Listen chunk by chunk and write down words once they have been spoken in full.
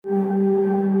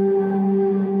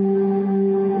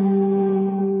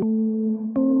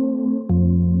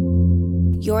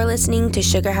listening to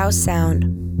Sugar House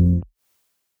Sound.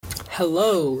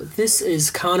 Hello, this is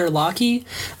Conner Lockie,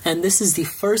 and this is the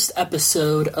first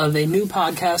episode of a new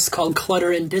podcast called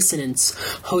Clutter and Dissonance,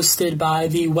 hosted by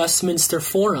the Westminster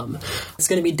Forum. It's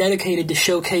going to be dedicated to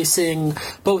showcasing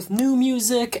both new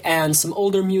music and some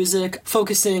older music,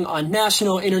 focusing on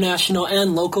national, international,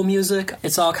 and local music.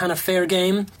 It's all kind of fair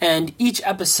game, and each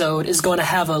episode is going to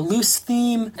have a loose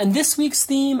theme, and this week's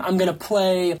theme, I'm going to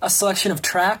play a selection of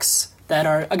tracks that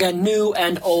are, again, new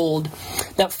and old,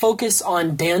 that focus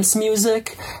on dance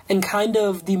music and kind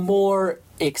of the more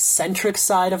eccentric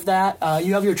side of that.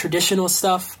 You have your traditional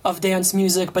stuff of dance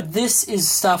music, but this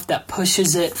is stuff that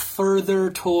pushes it further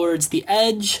towards the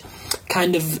edge,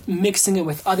 kind of mixing it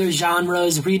with other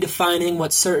genres, redefining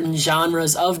what certain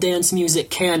genres of dance music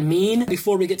can mean.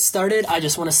 Before we get started, I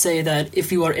just want to say that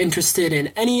if you are interested in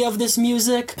any of this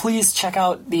music, please check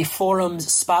out the forum's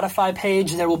Spotify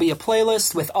page. There will be a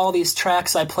playlist with all these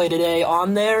tracks I play today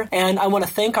on there. And I want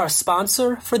to thank our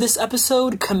sponsor for this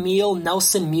episode, Camille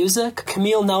Nelson Music.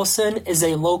 Camille Nelson is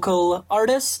a local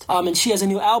artist, and she has a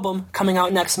new album coming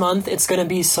out next month. It's going to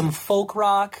be some folk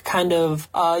rock, kind of,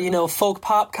 folk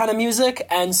pop kind of music.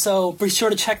 And so be sure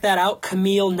to check that out,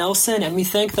 Camille Nelson, and we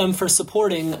thank them for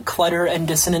supporting Clutter and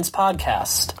Dissonance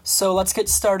podcast. So let's get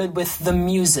started with the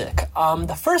music.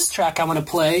 The first track I want to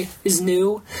play is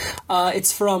new.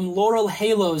 It's from Laurel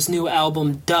Halo's new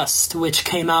album, Dust, which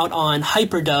came out on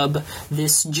Hyperdub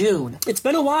this June. It's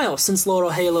been a while since Laurel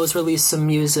Halo's released some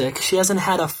music. She hasn't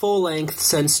had a full length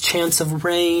since Chance of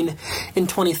Rain in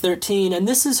 2013, and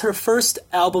this is her first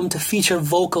album to feature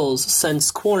vocals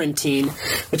since Quarantine,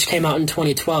 which came out in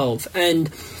 2012. And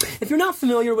if you're not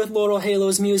familiar with Laurel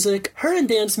Halo's music, her and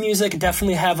dance music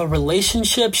definitely have a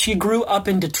relationship. She grew up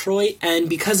in Detroit, and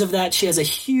because of that, she has a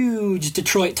huge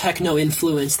Detroit techno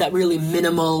influence, that really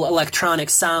minimal electronic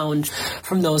sound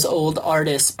from those old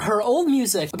artists. Her old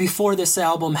music before this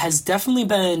album has definitely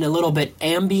been a little bit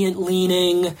ambient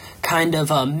leaning, kind of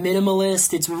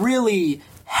minimalist. It's really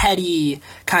heady,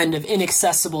 kind of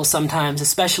inaccessible sometimes,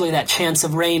 especially that Chance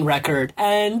of Rain record.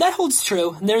 And that holds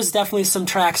true. There's definitely some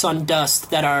tracks on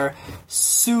Dust that are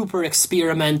super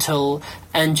experimental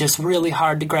and just really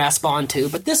hard to grasp onto.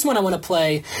 But this one I want to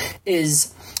play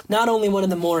is not only one of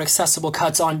the more accessible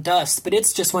cuts on Dust, but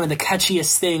it's just one of the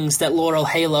catchiest things that Laurel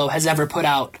Halo has ever put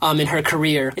out in her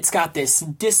career. It's got this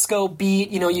disco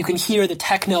beat, you can hear the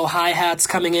techno hi-hats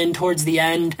coming in towards the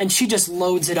end, and she just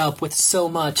loads it up with so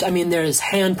much. I mean, there's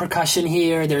hand percussion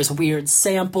here, there's weird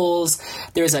samples,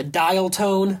 there's a dial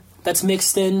tone that's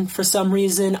mixed in for some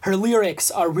reason. Her lyrics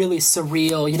are really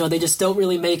surreal, they just don't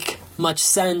really make much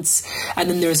sense. And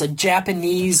then there's a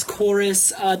Japanese chorus.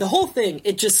 The whole thing,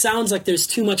 it just sounds like there's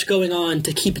too much going on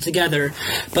to keep it together.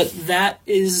 But that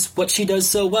is what she does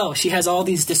so well. She has all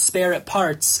these disparate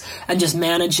parts and just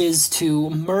manages to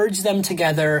merge them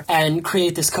together and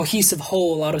create this cohesive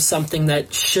whole out of something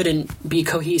that shouldn't be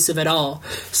cohesive at all.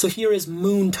 So here is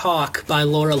Moon Talk by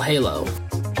Laurel Halo.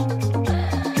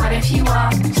 What if you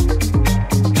walked?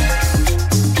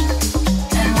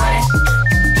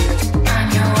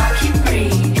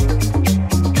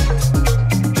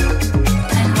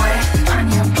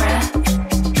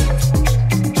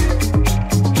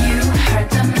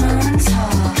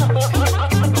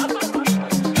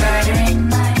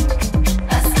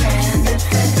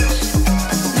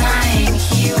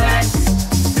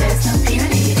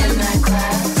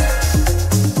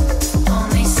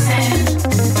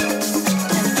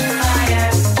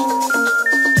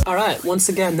 Once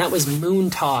again, that was Moon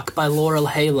Talk by Laurel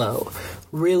Halo.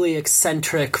 Really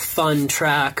eccentric, fun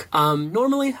track.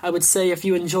 Normally, I would say if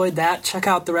you enjoyed that, check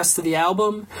out the rest of the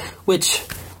album, which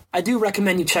I do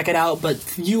recommend you check it out,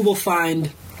 but you will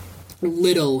find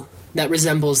little that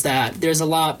resembles that. There's a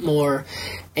lot more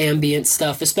ambient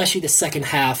stuff, especially the second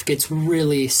half gets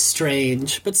really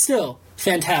strange, but still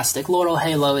fantastic. Laurel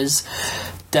Halo is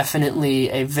definitely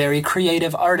a very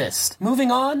creative artist.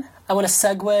 Moving on, I want to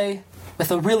segue with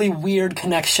a really weird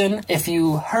connection. If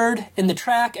you heard in the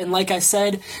track, and like I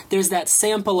said, there's that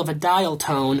sample of a dial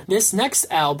tone. This next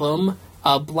album,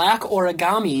 Black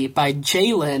Origami by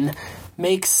Jalen,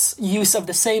 makes use of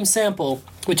the same sample,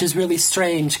 which is really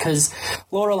strange because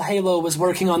Laurel Halo was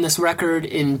working on this record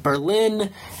in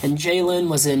Berlin and Jalen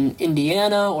was in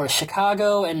Indiana or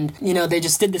Chicago, and they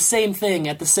just did the same thing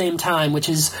at the same time, which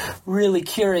is really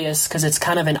curious because it's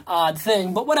kind of an odd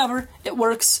thing, but whatever, it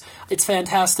works. It's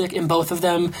fantastic in both of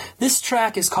them. This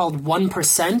track is called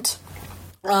 1%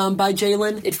 by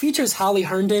Jalen. It features Holly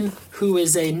Herndon, who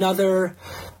is another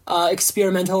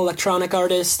experimental electronic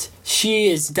artist. She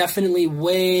is definitely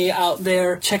way out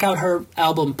there. Check out her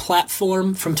album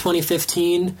Platform from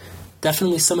 2015.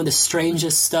 Definitely some of the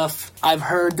strangest stuff I've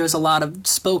heard. There's a lot of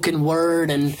spoken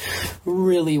word and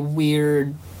really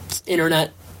weird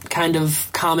internet kind of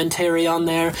commentary on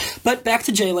there. But back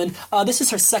to Jalen. This is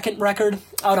her second record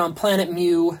out on Planet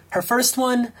Mu. Her first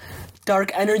one,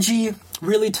 Dark Energy,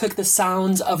 really took the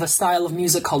sounds of a style of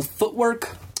music called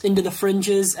footwork into the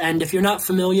fringes. And if you're not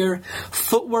familiar,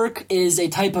 footwork is a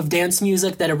type of dance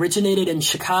music that originated in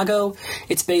Chicago.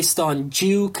 It's based on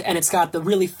juke, and it's got the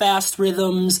really fast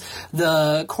rhythms,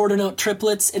 the quarter note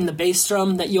triplets in the bass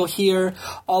drum that you'll hear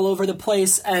all over the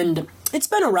place. And it's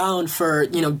been around for,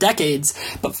 decades,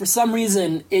 but for some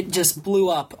reason it just blew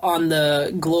up on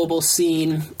the global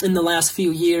scene in the last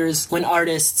few years when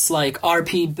artists like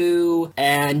RP Boo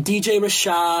and DJ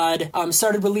Rashad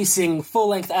started releasing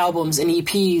full-length albums and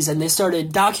EPs, and they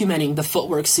started documenting the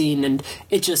footwork scene, and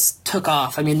it just took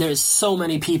off. I mean, there's so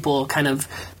many people kind of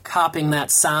copying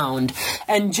that sound.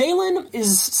 And Jalen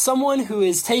is someone who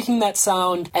is taking that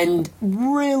sound and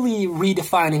really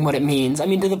redefining what it means. I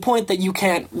mean, to the point that you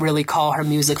can't really call her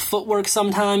music footwork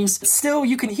sometimes. Still,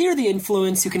 you can hear the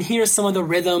influence, you can hear some of the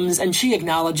rhythms, and she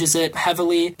acknowledges it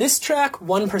heavily. This track,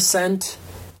 1%,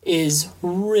 is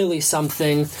really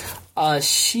something.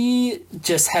 She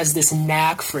just has this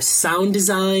knack for sound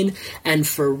design and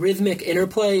for rhythmic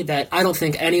interplay that I don't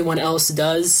think anyone else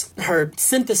does. Her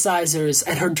synthesizers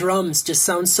and her drums just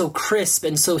sound so crisp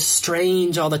and so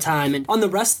strange all the time. And on the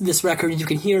rest of this record, you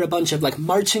can hear a bunch of like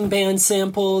marching band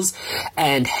samples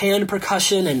and hand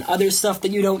percussion and other stuff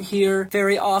that you don't hear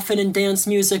very often in dance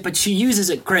music, but she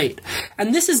uses it great.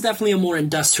 And this is definitely a more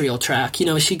industrial track.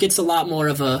 She gets a lot more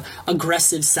of a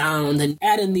aggressive sound, and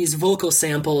add in these vocal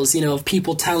samples, of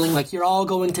people telling like you're all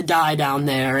going to die down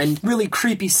there, and really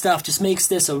creepy stuff just makes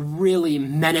this a really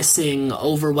menacing,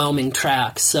 overwhelming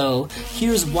track. So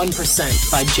here's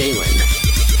 1% by Jalen.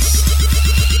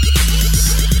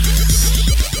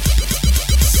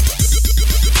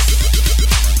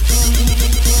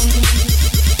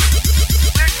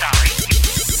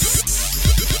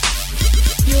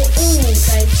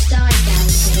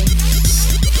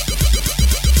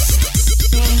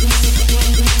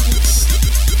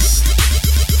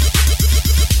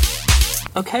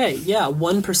 Okay, yeah,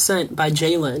 1% by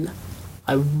Jalen.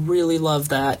 I really love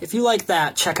that. If you like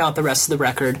that, check out the rest of the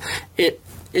record. It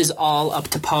is all up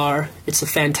to par. It's a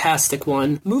fantastic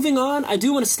one. Moving on, I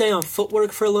do want to stay on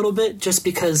footwork for a little bit, just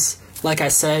because, like I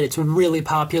said, it's really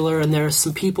popular and there are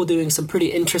some people doing some pretty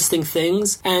interesting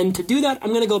things. And to do that, I'm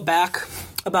going to go back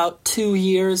about 2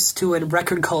 years to a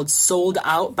record called Sold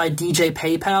Out by DJ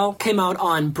PayPal. Came out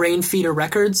on Brainfeeder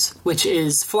Records, which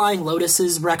is Flying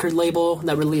Lotus's record label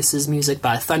that releases music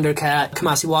by Thundercat,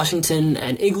 Kamasi Washington,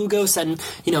 and Igloo Ghost, and,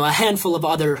 a handful of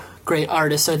other great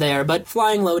artists are there. But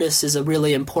Flying Lotus is a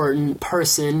really important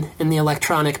person in the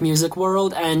electronic music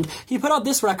world, and he put out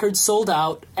this record, Sold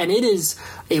Out, and it is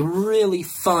a really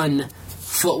fun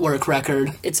footwork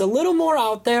record. It's a little more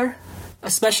out there,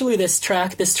 especially this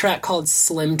track called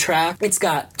Slim Track. It's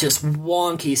got just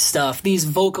wonky stuff. These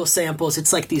vocal samples,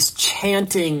 it's like these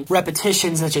chanting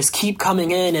repetitions that just keep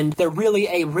coming in, and they're really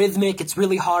arrhythmic. It's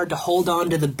really hard to hold on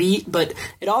to the beat, but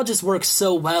it all just works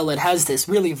so well. It has this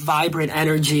really vibrant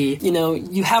energy.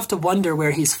 You have to wonder where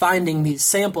he's finding these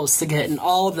samples to get, and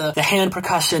all the hand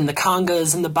percussion, the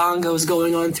congas and the bongos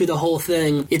going on through the whole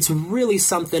thing. It's really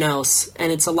something else,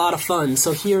 and it's a lot of fun.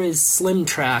 So here is Slim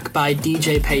Track by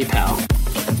DJ PayPal.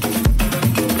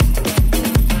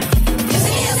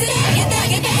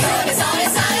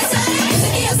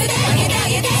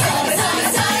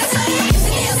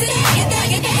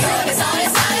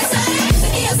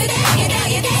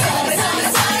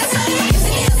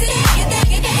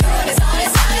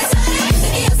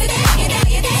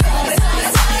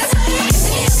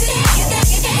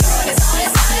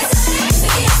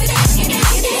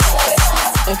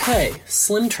 Okay,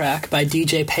 Slim Track by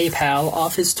DJ PayPal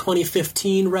off his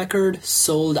 2015 record,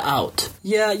 Sold Out.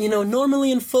 Yeah,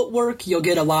 normally in footwork, you'll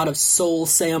get a lot of soul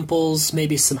samples,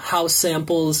 maybe some house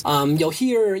samples. You'll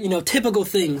hear, typical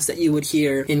things that you would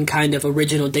hear in kind of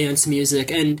original dance music,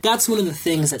 and that's one of the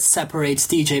things that separates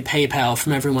DJ PayPal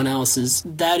from everyone else, is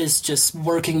that is just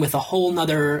working with a whole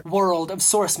nother world of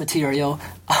source material.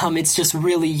 It's just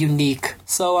really unique.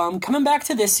 So, coming back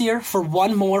to this year for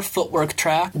one more footwork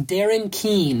track, Darren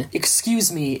Keane,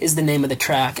 Excuse Me is the name of the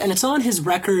track, and it's on his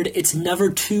record It's Never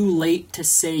Too Late to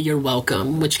Say You're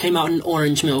Welcome, which came out in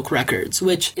Orange Milk Records,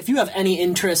 which, if you have any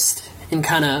interest in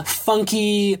kind of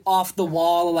funky,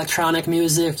 off-the-wall electronic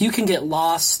music, you can get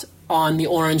lost on the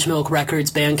Orange Milk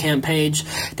Records Bandcamp page.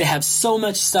 They have so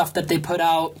much stuff that they put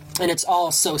out, and it's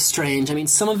all so strange. I mean,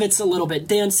 some of it's a little bit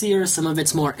dancier, some of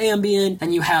it's more ambient,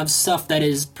 and you have stuff that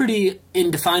is pretty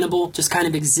indefinable, just kind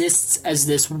of exists as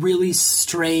this really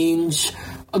strange,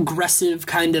 aggressive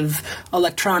kind of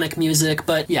electronic music.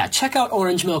 But yeah, check out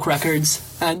Orange Milk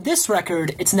Records. And this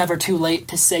record, It's Never Too Late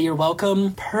to Say You're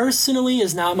Welcome, personally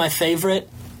is not my favorite.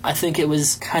 I think it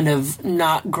was kind of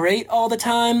not great all the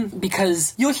time,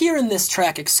 because you'll hear in this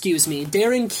track,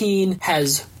 Darren Keane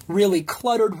has really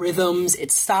cluttered rhythms.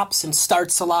 It stops and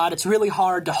starts a lot. It's really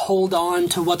hard to hold on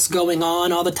to what's going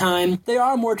on all the time. They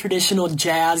are more traditional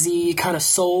jazzy kind of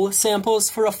soul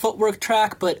samples for a footwork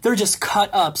track, but they're just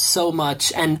cut up so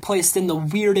much and placed in the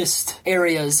weirdest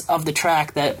areas of the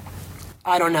track that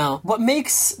I don't know. What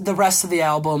makes the rest of the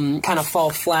album kind of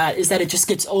fall flat is that it just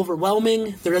gets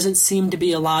overwhelming. There doesn't seem to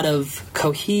be a lot of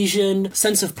cohesion,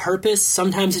 sense of purpose.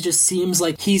 Sometimes it just seems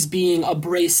like he's being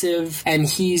abrasive and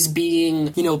he's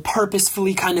being,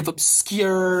 purposefully kind of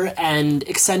obscure and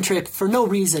eccentric for no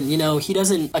reason. He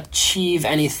doesn't achieve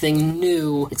anything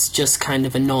new. It's just kind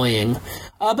of annoying.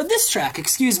 But this track,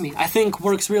 I think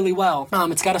works really well.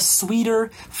 It's got a sweeter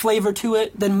flavor to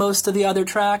it than most of the other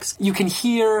tracks. You can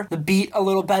hear the beat a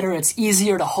little better. It's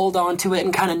easier to hold on to it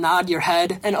and kind of nod your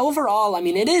head. And overall,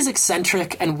 it is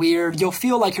eccentric and weird. You'll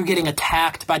feel like you're getting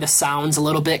attacked by the sounds a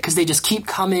little bit because they just keep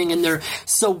coming and they're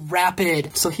so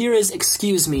rapid. So here is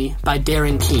Excuse Me by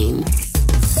Darren Keane.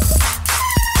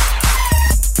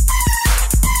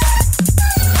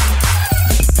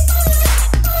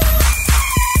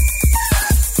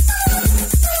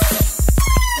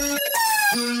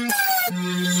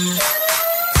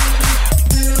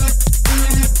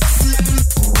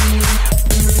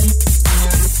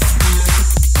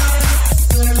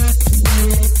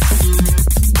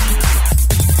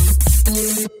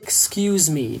 Excuse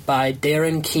Me by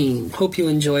Darren Keane. Hope you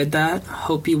enjoyed that.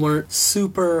 Hope you weren't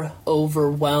super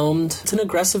overwhelmed. It's an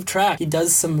aggressive track. He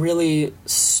does some really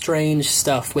strange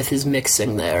stuff with his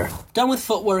mixing there. Done with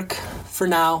footwork for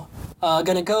now.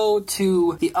 Gonna go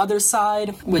to the other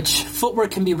side, which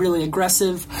footwork can be really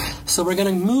aggressive. So we're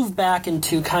gonna move back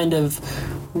into kind of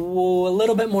a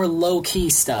little bit more low-key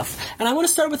stuff. And I want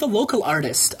to start with a local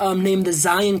artist named the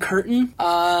Zion Curtain.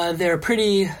 They're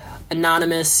pretty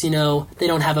anonymous, they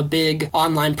don't have a big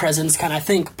online presence, I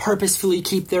think purposefully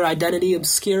keep their identity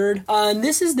obscured. And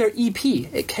this is their EP.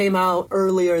 It came out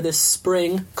earlier this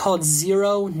spring called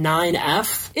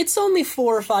 09F. It's only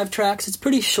 4 or 5 tracks. It's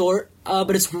pretty short.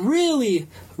 But it's really,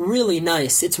 really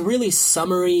nice. It's really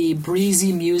summery,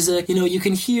 breezy music. You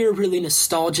can hear really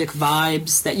nostalgic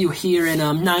vibes that you hear in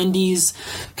 90s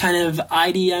kind of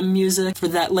IDM music for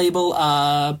that label.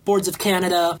 Boards of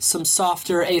Canada, some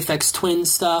softer Aphex Twin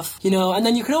stuff, and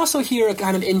then you can also hear a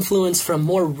kind of influence from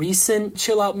more recent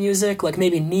chill-out music, like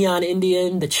maybe Neon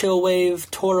Indian, The Chill Wave,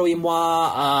 Toro y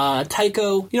Moi,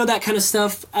 Tycho, that kind of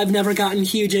stuff. I've never gotten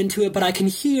huge into it, but I can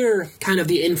hear kind of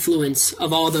the influence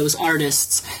of all those artists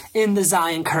in the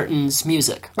Zion Curtain's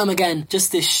music. Again,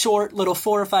 just this short little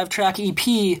 4 or 5 track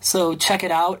EP, so check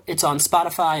it out. It's on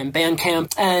Spotify and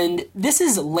Bandcamp. And this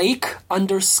is Lake_effect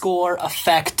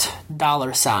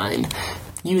 $.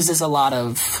 Uses a lot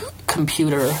of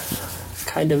computer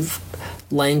kind of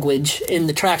language in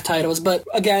the track titles, but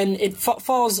again, it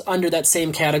falls under that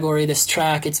same category, this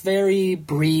track. It's very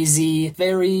breezy,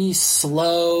 very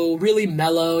slow, really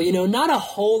mellow, not a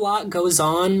whole lot goes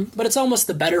on, but it's almost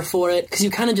the better for it, because you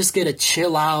kind of just get a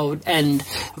chill out and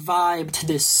vibe to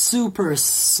this super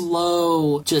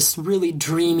slow, just really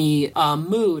dreamy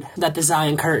mood that the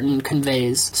Zion Curtain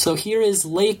conveys. So here is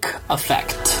Lake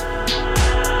Effect.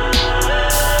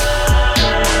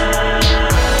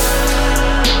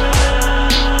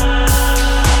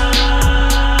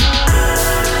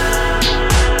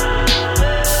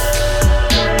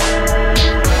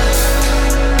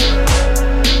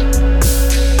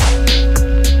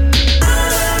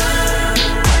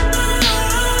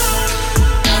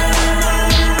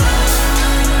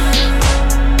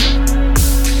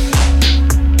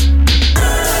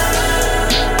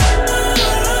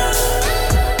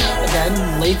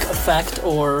 Effect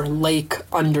or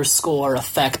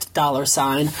Lake_effect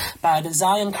 $, by the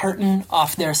Zion Curtain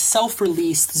off their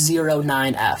self-released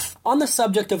 09F. On the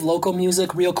subject of local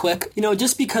music, real quick,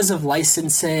 just because of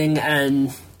licensing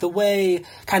and the way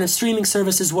kind of streaming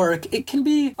services work, it can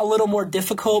be a little more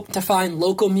difficult to find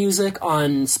local music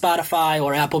on Spotify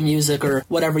or Apple Music or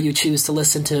whatever you choose to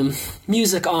listen to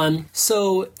music on.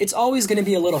 So it's always going to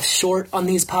be a little short on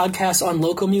these podcasts on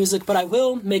local music, but I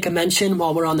will make a mention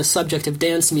while we're on the subject of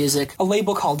dance music, a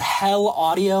label called Hell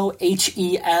Audio,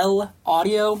 Hel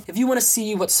Audio. If you want to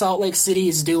see what Salt Lake City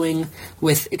is doing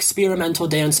with experimental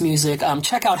dance music,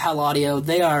 check out Hell Audio.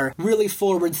 They are really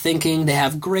forward-thinking. They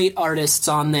have great artists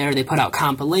on there. They put out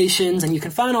compilations, and you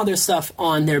can find all their stuff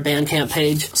on their Bandcamp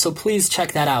page. So please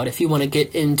check that out if you want to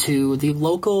get into the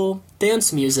local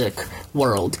dance music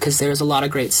world, because there's a lot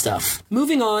of great stuff.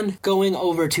 Moving on, going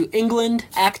over to England,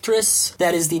 Actress,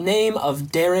 that is the name of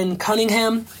Darren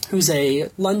Cunningham, who's a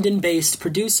London-based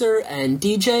producer and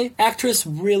DJ. Actress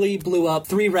really blew up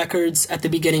 3 records at the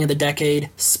beginning of the decade,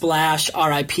 Splash,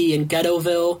 R.I.P., and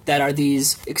Ghettoville, that are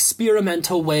these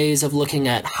experimental ways of looking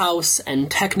at house and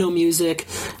techno music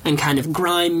and kind of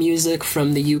grime music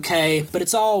from the UK, but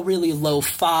it's all really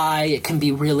lo-fi. It can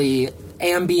be really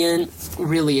ambient,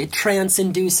 really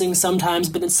trance-inducing sometimes,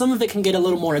 but then some of it can get a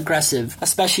little more aggressive,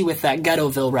 especially with that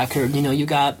Ghettoville record. You know, you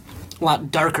got a lot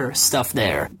darker stuff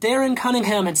there. Darren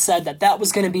Cunningham had said that that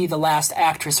was going to be the last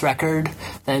Actress record.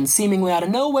 Then, seemingly out of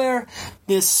nowhere,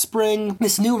 this spring,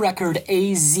 this new record,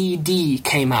 AZD,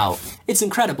 came out. It's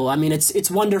incredible. I mean, it's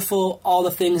wonderful. All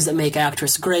the things that make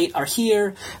Actress great are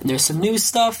here, and there's some new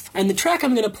stuff. And the track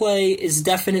I'm going to play is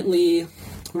definitely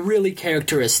really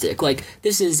characteristic. Like,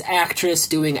 this is Actress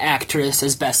doing Actress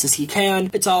as best as he can.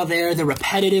 It's all there, the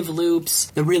repetitive loops,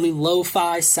 the really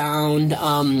lo-fi sound.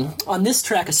 On this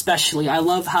track especially, I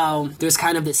love how there's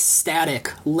kind of this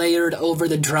static layered over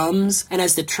the drums, and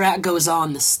as the track goes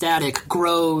on, the static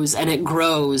grows and it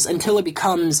grows until it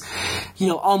becomes, you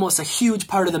know, almost a huge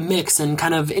part of the mix and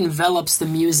kind of envelops the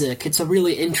music. It's a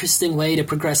really interesting way to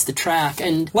progress the track,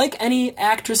 and like any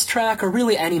Actress track, or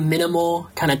really any minimal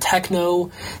kind of techno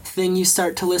thing you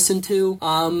start to listen to,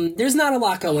 there's not a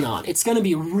lot going on. It's going to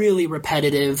be really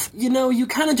repetitive. You know, you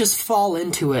kind of just fall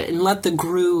into it and let the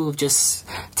groove just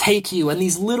take you, and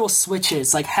these little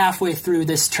switches, like halfway through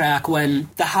this track when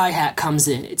the hi-hat comes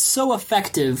in, it's so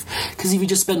effective because you've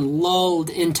just been lulled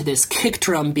into this kick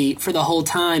drum beat for the whole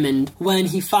time, and when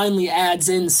he finally adds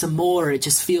in some more, it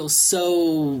just feels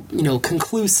so, you know,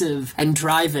 conclusive and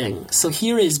driving. So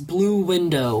here is Blue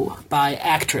Window by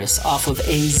Actress off of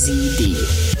AZD.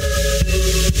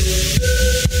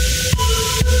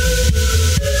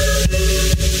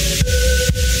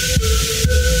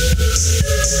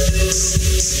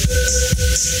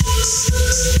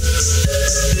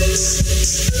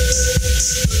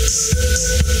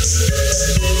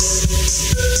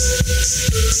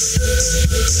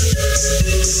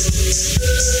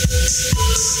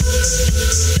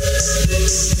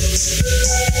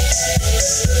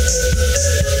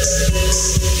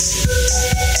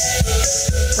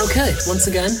 Okay, once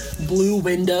again, Blue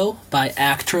Window by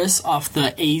Actress off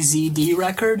the AZD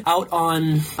record, out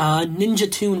on Ninja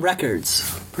Tune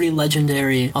Records. Pretty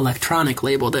legendary electronic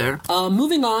label there.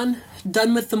 Moving on,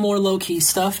 done with the more low-key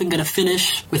stuff, and gonna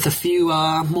finish with a few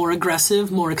more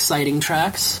aggressive, more exciting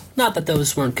tracks. Not that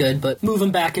those weren't good, but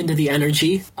moving back into the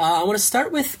energy. I want to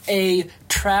start with a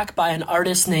track by an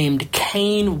artist named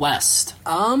Kane West.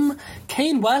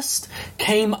 Kane West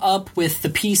came up with the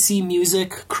PC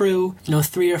Music crew,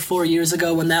 3 or 4 years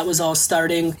ago when that was all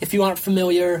starting. If you aren't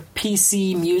familiar,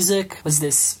 PC Music was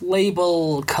this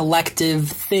label collective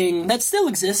thing that still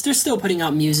exists. They're still putting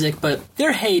out music, but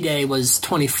their heyday was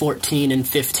 2014 and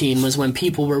 15 was when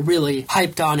people were really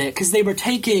hyped on it, because they were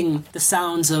taking the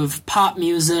sounds of pop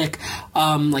music,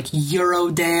 like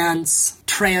Eurodance,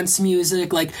 trance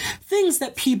music, like things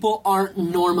that people aren't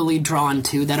normally drawn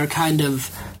to, that are kind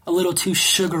of a little too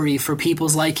sugary for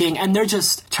people's liking, and they're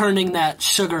just turning that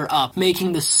sugar up,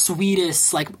 making the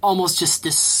sweetest, like almost just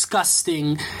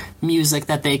disgusting music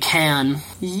that they can.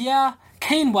 Yeah,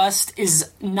 Kane West is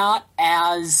not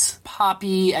as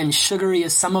poppy and sugary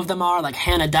as some of them are. Like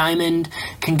Hannah Diamond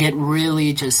can get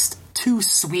really just too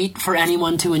sweet for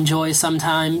anyone to enjoy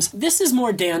sometimes. This is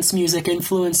more dance music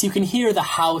influence. You can hear the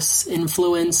house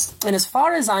influence. And as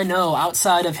far as I know,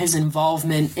 outside of his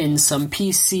involvement in some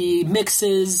PC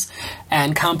mixes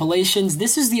and compilations,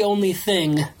 this is the only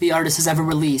thing the artist has ever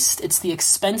released. It's the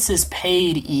Expenses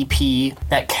Paid EP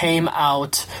that came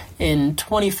out in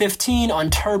 2015 on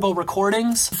Turbo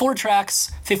Recordings. 4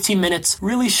 tracks, 15 minutes,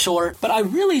 really short, but I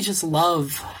really just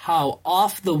love how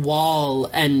off the wall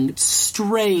and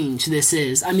strange this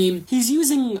is. I mean, he's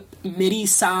using MIDI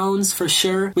sounds for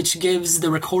sure, which gives the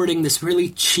recording this really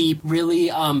cheap, really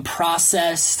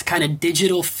processed kind of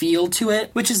digital feel to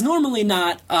it, which is normally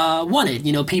not wanted.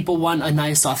 You know, people want a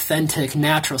nice, authentic,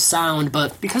 natural sound,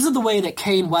 but because of the way that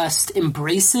Kanye West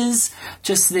embraces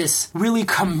just this really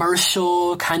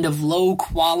commercial, kind of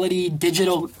low-quality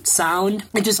digital sound,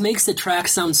 it just makes the track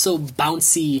sound so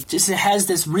bouncy. Just it has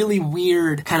this really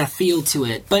weird kind of feel to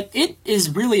it. But it is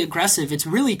really aggressive. It's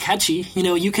really catchy. You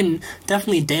know, you can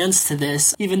definitely dance to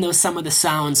this, even though some of the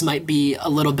sounds might be a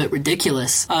little bit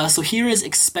ridiculous. So here is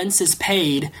Expenses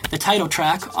Paid, the title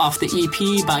track off the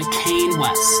EP by Kanye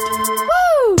West.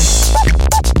 Woo!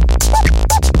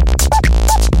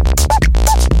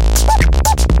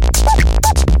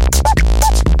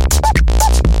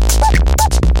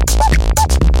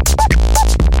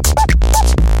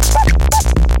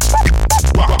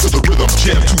 Rock to the rhythm,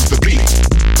 jam to the beat.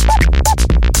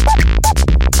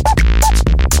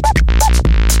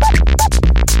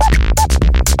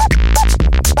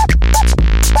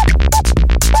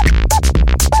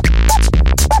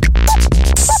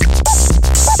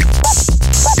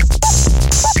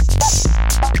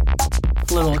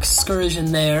 Little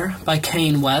excursion there by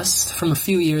Kanye West from a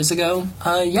few years ago.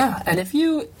 And if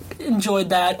you enjoyed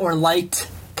that or liked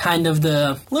kind of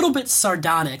the little bit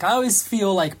sardonic, I always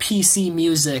feel like PC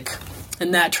music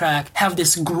and that track have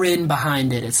this grin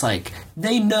behind it. It's like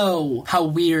they know how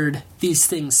weird these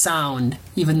things sound,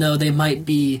 even though they might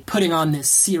be putting on this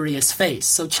serious face.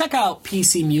 So check out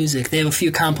PC Music. They have a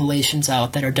few compilations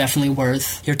out that are definitely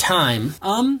worth your time.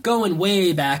 Going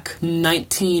way back,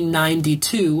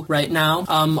 1992 right now,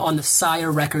 on the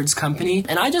Sire Records company.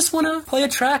 And I just want to play a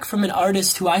track from an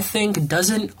artist who I think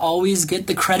doesn't always get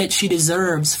the credit she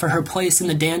deserves for her place in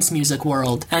the dance music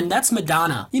world. And that's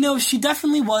Madonna. You know, she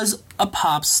definitely was a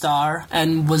pop star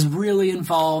and was really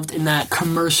involved in that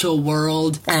commercial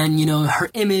world, and you know, her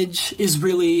image is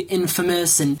really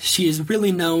infamous and she is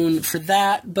really known for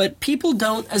that, but people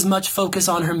don't as much focus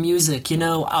on her music, you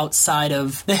know, outside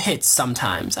of the hits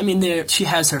sometimes. I mean, she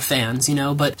has her fans, you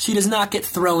know, but she does not get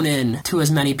thrown in to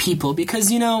as many people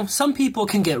because, you know, some people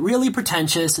can get really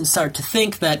pretentious and start to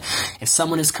think that if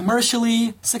someone is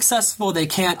commercially successful, they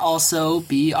can't also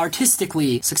be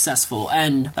artistically successful,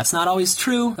 and that's not always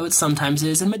true, though it sometimes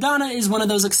is. And Madonna is one of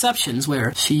those exceptions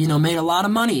where she, you know, made a lot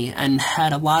of money and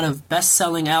had a lot of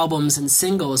best-selling albums and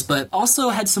singles, but also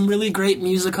had some really great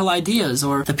musical ideas,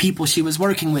 or the people she was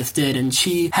working with did, and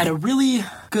she had a really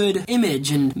good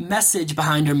image and message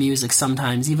behind her music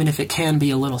sometimes, even if it can be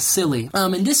a little silly.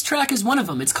 And this track is one of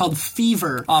them. It's called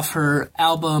Fever off her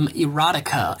album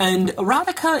Erotica. And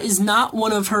Erotica is not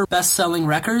one of her best-selling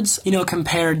records, you know,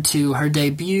 compared to her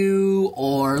debut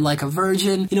or Like a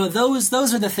Virgin. You know, those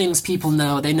are the things people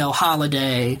know. They know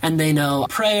Holiday and they know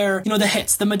Prayer, you know, the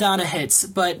hits, the Madonna hits,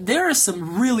 but there are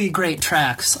some really great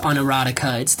tracks on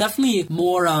Erotica. It's definitely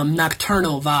more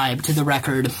nocturnal vibe to the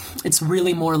record. It's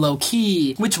really more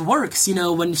low-key, which works, you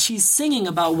know, when she's singing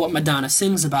about what Madonna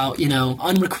sings about, you know,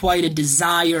 unrequited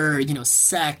desire, you know,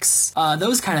 sex,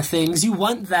 those kind of things. You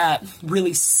want that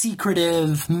really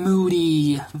secretive,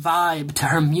 moody vibe to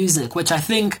her music, which I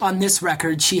think on this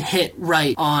record she hit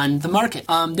right on the market.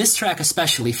 This track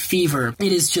especially, Fever,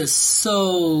 it is just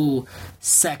so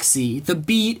sexy. The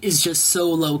beat is just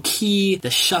so low-key, the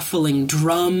shuffling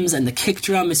drums and the kick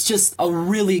drum, it's just a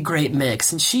really great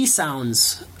mix, and she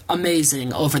sounds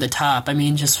amazing over the top. I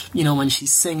mean, just, you know, when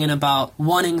she's singing about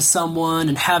wanting someone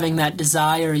and having that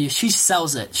desire, she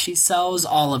sells it. She sells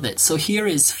all of it. So here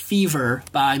is Fever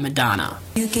by Madonna.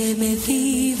 You gave me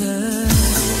fever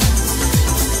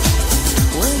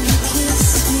when you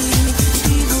kiss me,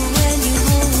 fever when you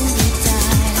hold me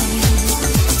tight,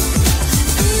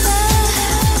 fever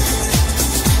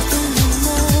in the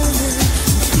morning,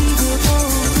 fever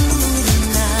all through the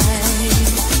night,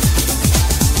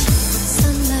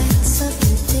 sunlights of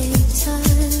the daytime.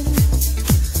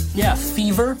 Yeah,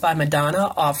 Fever by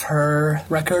Madonna off her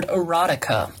record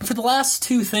Erotica. For the last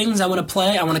two things I want to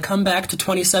play, I want to come back to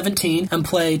 2017 and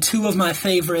play two of my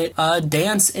favorite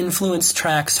dance-influenced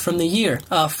tracks from the year.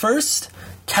 First,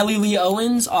 Kelly Lee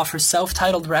Owens off her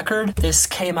self-titled record. This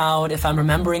came out, if I'm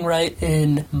remembering right,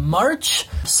 in March.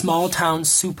 Small Town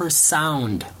Super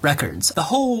Sound Records. The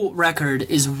whole record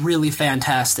is really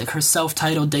fantastic. Her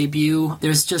self-titled debut,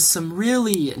 there's just some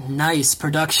really nice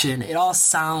production. It all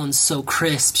sounds so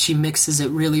crisp. She mixes it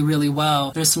really, really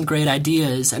well. There's some great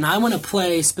ideas. And I want to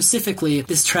play specifically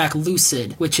this track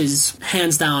Lucid, which is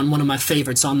hands down one of my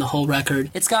favorites on the whole record.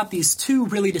 It's got these two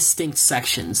really distinct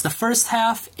sections. The first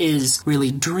half is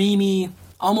really dreamy,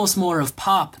 almost more of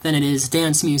pop than it is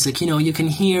dance music. You know, you can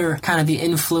hear kind of the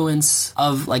influence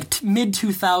of like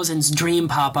mid-2000s dream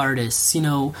pop artists, you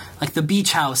know, like the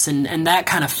Beach House and that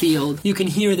kind of field. You can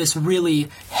hear this really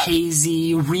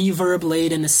hazy,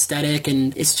 reverb-laden aesthetic,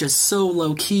 and it's just so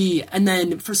low-key. And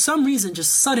then for some reason,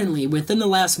 just suddenly, within the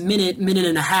last minute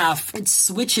and a half, it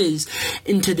switches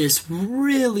into this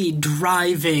really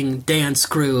driving dance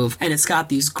groove. And it's got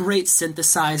these great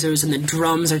synthesizers, and the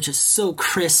drums are just so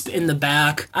crisp in the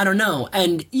back. I don't know.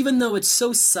 And even though it's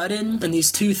so sudden and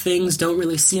these two things don't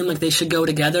really seem like they should go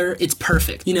together, it's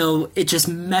perfect. You know, it just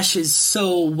meshes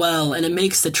so well, and it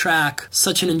makes the track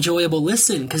such an enjoyable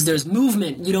listen because there's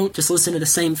movement. You don't just listen to the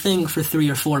same thing for 3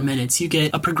 or 4 minutes. You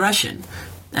get a progression.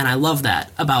 And I love that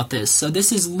about this. So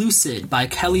this is Lucid by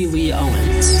Kelly Lee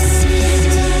Owens.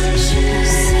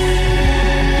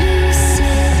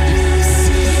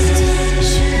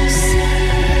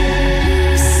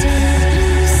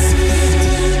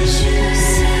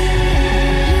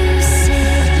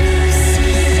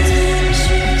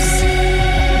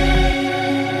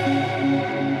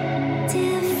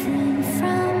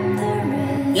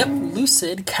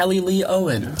 Lucid, Kelly Lee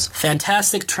Owens.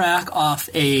 Fantastic track off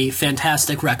a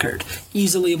fantastic record.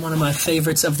 Easily one of my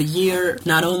favorites of the year,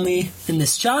 not only in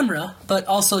this genre, but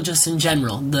also just in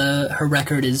general. Her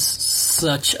record is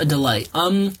such a delight.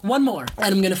 One more,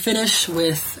 and I'm gonna finish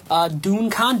with Dune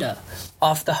Kanda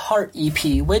off the Heart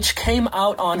EP, which came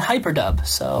out on Hyperdub.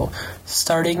 So,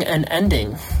 starting and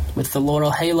ending with the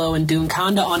Laurel Halo and Dune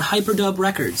Kanda on Hyperdub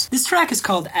Records. This track is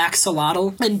called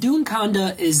Axolotl, and Dune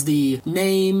Kanda is the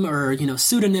name or, you know,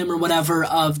 pseudonym or whatever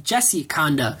of Jesse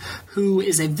Kanda, who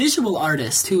is a visual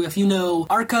artist who, if you know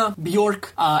Arca,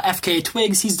 Bjork, FK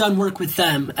Twigs, he's done work with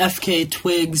them. FK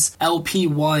Twigs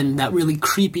LP1, that really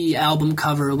creepy album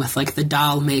cover with like the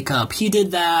doll makeup. He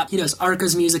did that. He does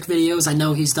Arca's music videos. I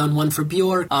know he's done one for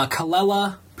Bjork.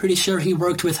 Kalela, pretty sure he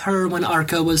worked with her when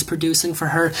Arca was producing for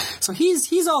her. So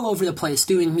he's all over the place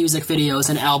doing music videos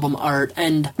and album art.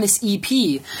 And this EP,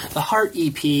 the Heart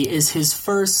EP, is his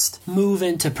first move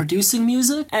into producing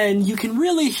music. And you can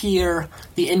really hear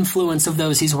the influence of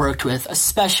those he's worked with,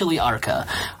 especially Arca.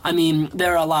 I mean,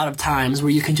 there are a lot of times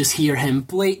where you can just hear him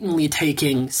blatantly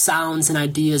taking sounds and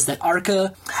ideas that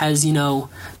Arca has, you know,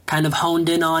 kind of honed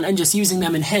in on and just using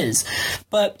them in his.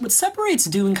 But what separates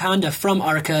Dune Kanda from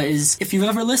Arca is, if you've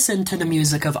ever listened to the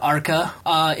music of Arca,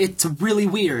 it's really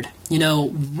weird, you know,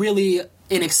 really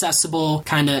inaccessible,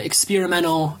 kind of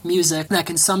experimental music that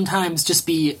can sometimes just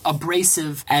be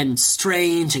abrasive and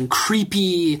strange and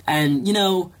creepy and, you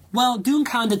know, well, Dune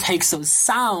Kanda takes those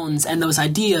sounds and those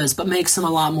ideas, but makes them a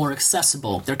lot more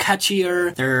accessible. They're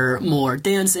catchier, they're more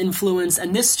dance influence,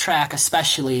 and this track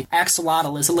especially,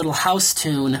 Axolotl, is a little house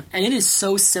tune, and it is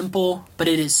so simple, but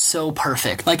it is so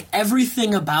perfect. Like,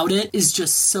 everything about it is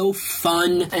just so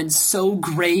fun and so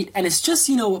great, and it's just,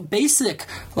 you know, basic.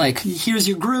 Like, here's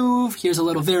your groove, here's a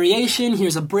little variation,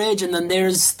 here's a bridge, and then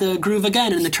there's the groove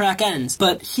again, and the track ends.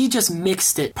 But he just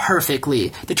mixed it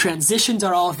perfectly. The transitions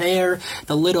are all there,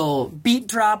 the little beat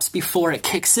drops before it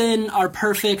kicks in are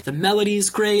perfect. The melody's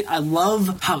great. I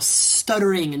love how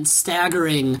stuttering and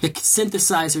staggering the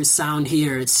synthesizers sound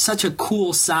here. It's such a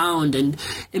cool sound, and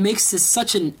it makes this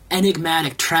such an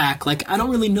enigmatic track. Like, I don't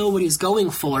really know what he's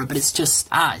going for, but it's just,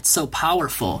 it's so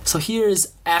powerful. So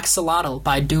here's Axolotl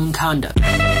by Dune Kanda.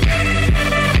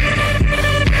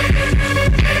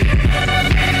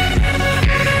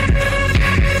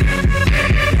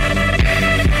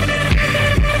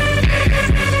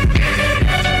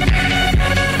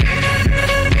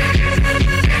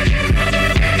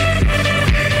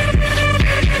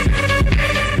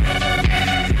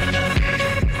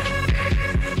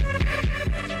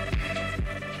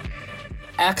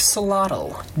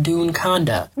 Axolotl, Dune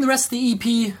Kanda. The rest of the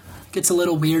EP, gets a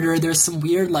little weirder. There's some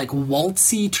weird, like,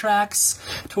 waltzy tracks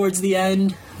towards the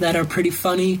end that are pretty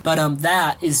funny, but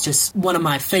that is just one of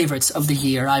my favorites of the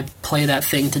year. I play that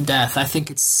thing to death. I think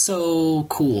it's so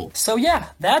cool. So yeah,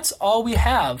 that's all we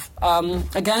have.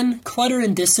 Again, Clutter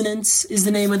and Dissonance is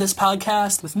the name of this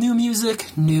podcast, with new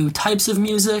music, new types of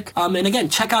music. And again,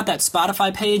 check out that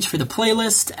Spotify page for the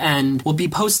playlist, and we'll be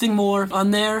posting more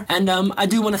on there. And I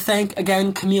do want to thank,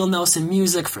 again, Camille Nelson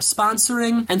Music for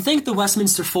sponsoring, and thank the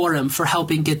Westminster Forum for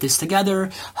helping get this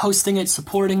together, hosting it,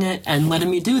 supporting it, and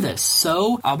letting me do this.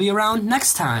 So I'll be around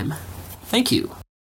next time. Thank you.